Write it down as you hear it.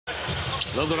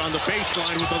Lillard on the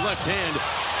baseline with the left hand.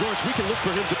 George, we can look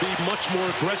for him to be much more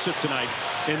aggressive tonight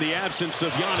in the absence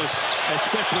of Giannis,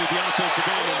 especially the offensive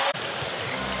end.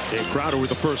 Dave Crowder with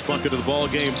the first bucket of the ball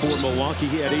game for Milwaukee.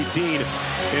 He had 18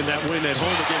 in that win at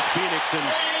home against Phoenix. And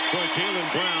boy, Jaylen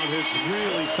Brown has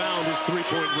really found his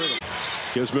three-point rhythm.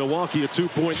 Gives Milwaukee a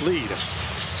 2-point lead.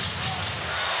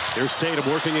 Here's Tatum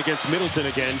working against Middleton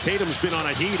again. Tatum's been on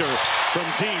a heater from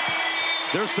deep.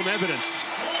 There's some evidence.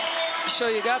 So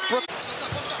you got Brook.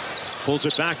 Pulls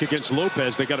it back against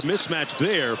Lopez. They got a mismatch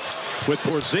there with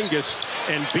Porzingis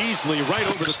and Beasley right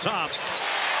over the top.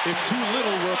 If too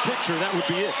little were a picture, that would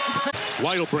be it.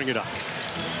 White will bring it up.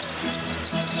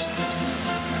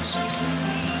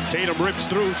 Tatum rips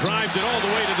through, drives it all the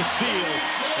way to the steal,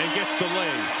 and gets the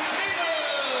lay.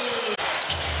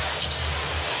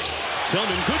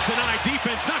 Tillman, good deny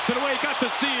defense, knocked it away, got the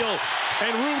steal,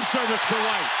 and room service for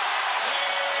White.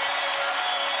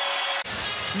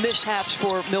 Mishaps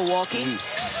for Milwaukee.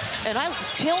 And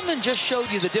Tillman just showed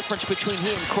you the difference between he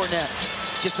and Cornette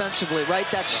defensively, right?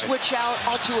 That switch out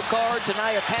onto a guard,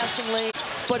 deny a passing lane.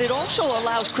 But it also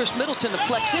allows Chris Middleton to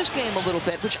flex his game a little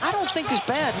bit, which I don't think is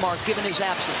bad, Mark, given his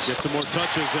absence. Get some more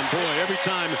touches, and boy, every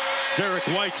time Derrick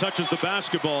White touches the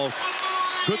basketball,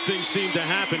 good things seem to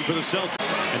happen for the Celtics.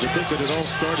 And to think that it all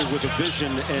started with a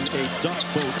vision and a duck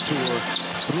boat tour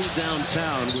through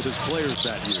downtown with his players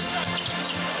that year.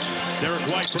 Derrick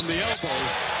White from the elbow,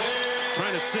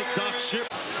 trying to sink Doc's ship.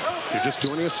 If you're just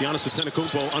joining us, Giannis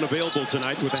Antetokounmpo unavailable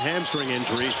tonight with a hamstring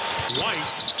injury.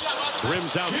 White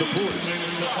rims out to Portis.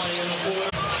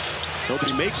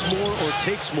 Nobody makes more or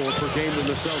takes more per game than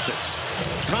the Celtics.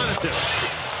 Connaughton.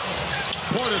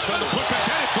 Portis on the putback,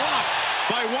 and it blocked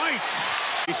by White.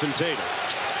 Jason Tatum.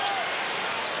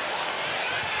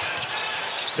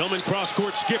 Tillman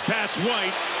cross-court skip past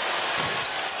White.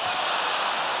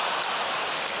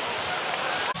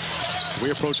 We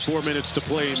approach 4 minutes to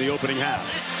play in the opening half.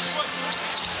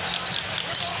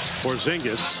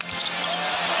 Porzingis.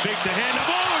 Fake the hand of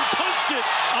and punched it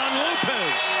on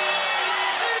Lopez.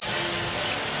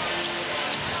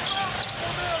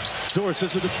 Doris,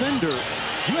 as a defender,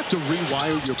 you have to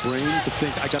rewire your brain to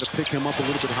think, I got to pick him up a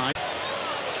little bit high.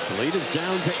 The lead is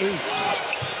down to 8.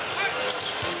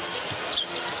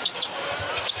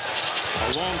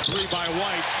 A long three by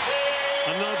White.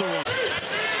 Another one.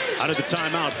 Out of the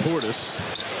timeout, Portis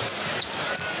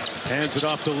hands it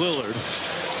off to Lillard.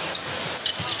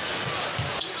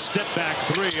 Step back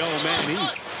three. Oh, man, he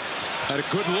had a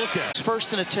good look at it.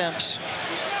 First in attempts,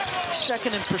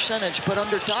 second in percentage, but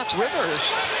under Doc Rivers,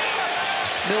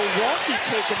 Milwaukee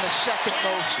taking the second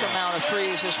most amount of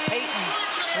threes as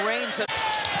Payton reigns at.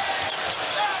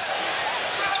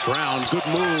 Brown, good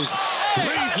move,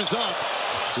 raises up,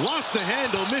 lost the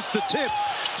handle, missed the tip.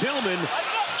 Tillman.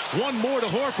 One more to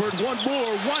Horford, one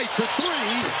more. White for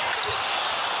three.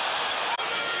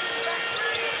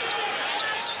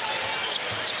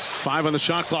 Five on the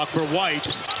shot clock for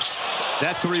White.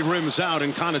 That three rims out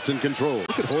and Connaughton control.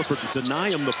 Look at Horford deny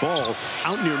him the ball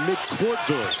out near midcourt,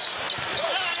 Doris.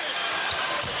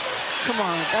 Come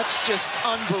on, that's just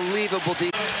unbelievable.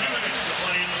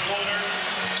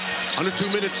 Under 2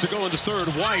 minutes to go in the third.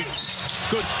 White,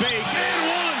 good fake, and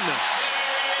one.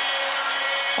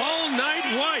 All night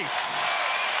White.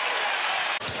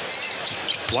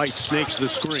 White snakes the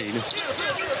screen.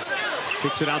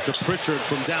 Kicks it out to Pritchard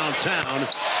from downtown.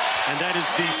 And that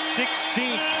is the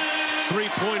 16th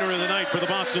three-pointer of the night for the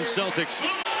Boston Celtics.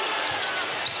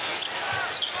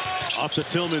 Off the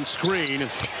Tillman screen.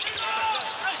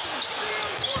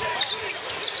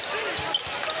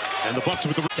 And the Bucks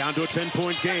with the down to a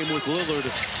 10-point game with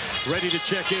Lillard ready to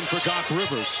check in for Doc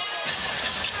Rivers.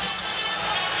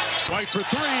 White for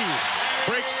three,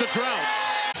 breaks the drought.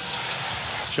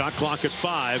 Shot clock at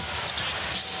 5.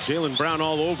 Jaylen Brown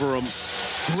all over him.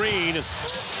 Green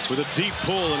with a deep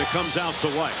pull, and it comes out to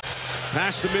White.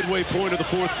 Past the midway point of the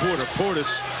fourth quarter.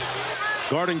 Portis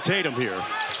guarding Tatum here.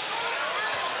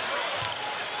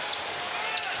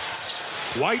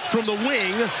 White from the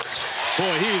wing.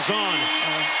 Boy, he is on.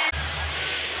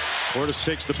 Portis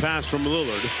takes the pass from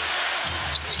Lillard.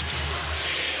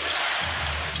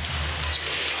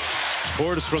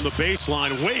 Portis from the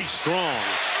baseline, way strong.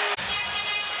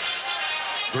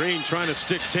 Green trying to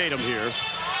stick Tatum here.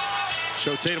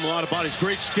 Show Tatum a lot of bodies.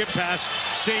 Great skip pass,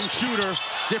 same shooter,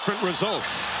 different result.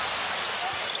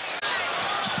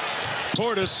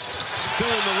 Portis still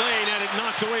in the lane, and it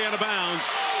knocked away out of bounds.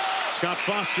 Scott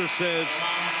Foster says,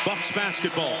 Bucks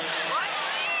basketball.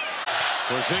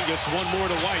 Porzingis, one more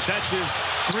to White. That's his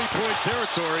three-point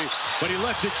territory, but he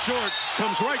left it short.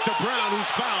 Comes right to Brown, who's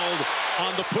fouled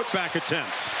on the putback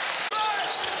attempt.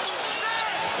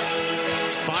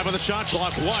 5 Drive on the shot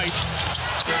clock. White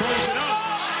throws it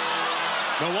up.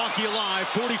 Milwaukee alive.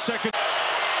 40 seconds.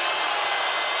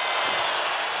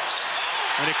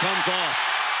 And it comes off.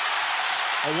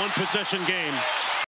 A one-possession game.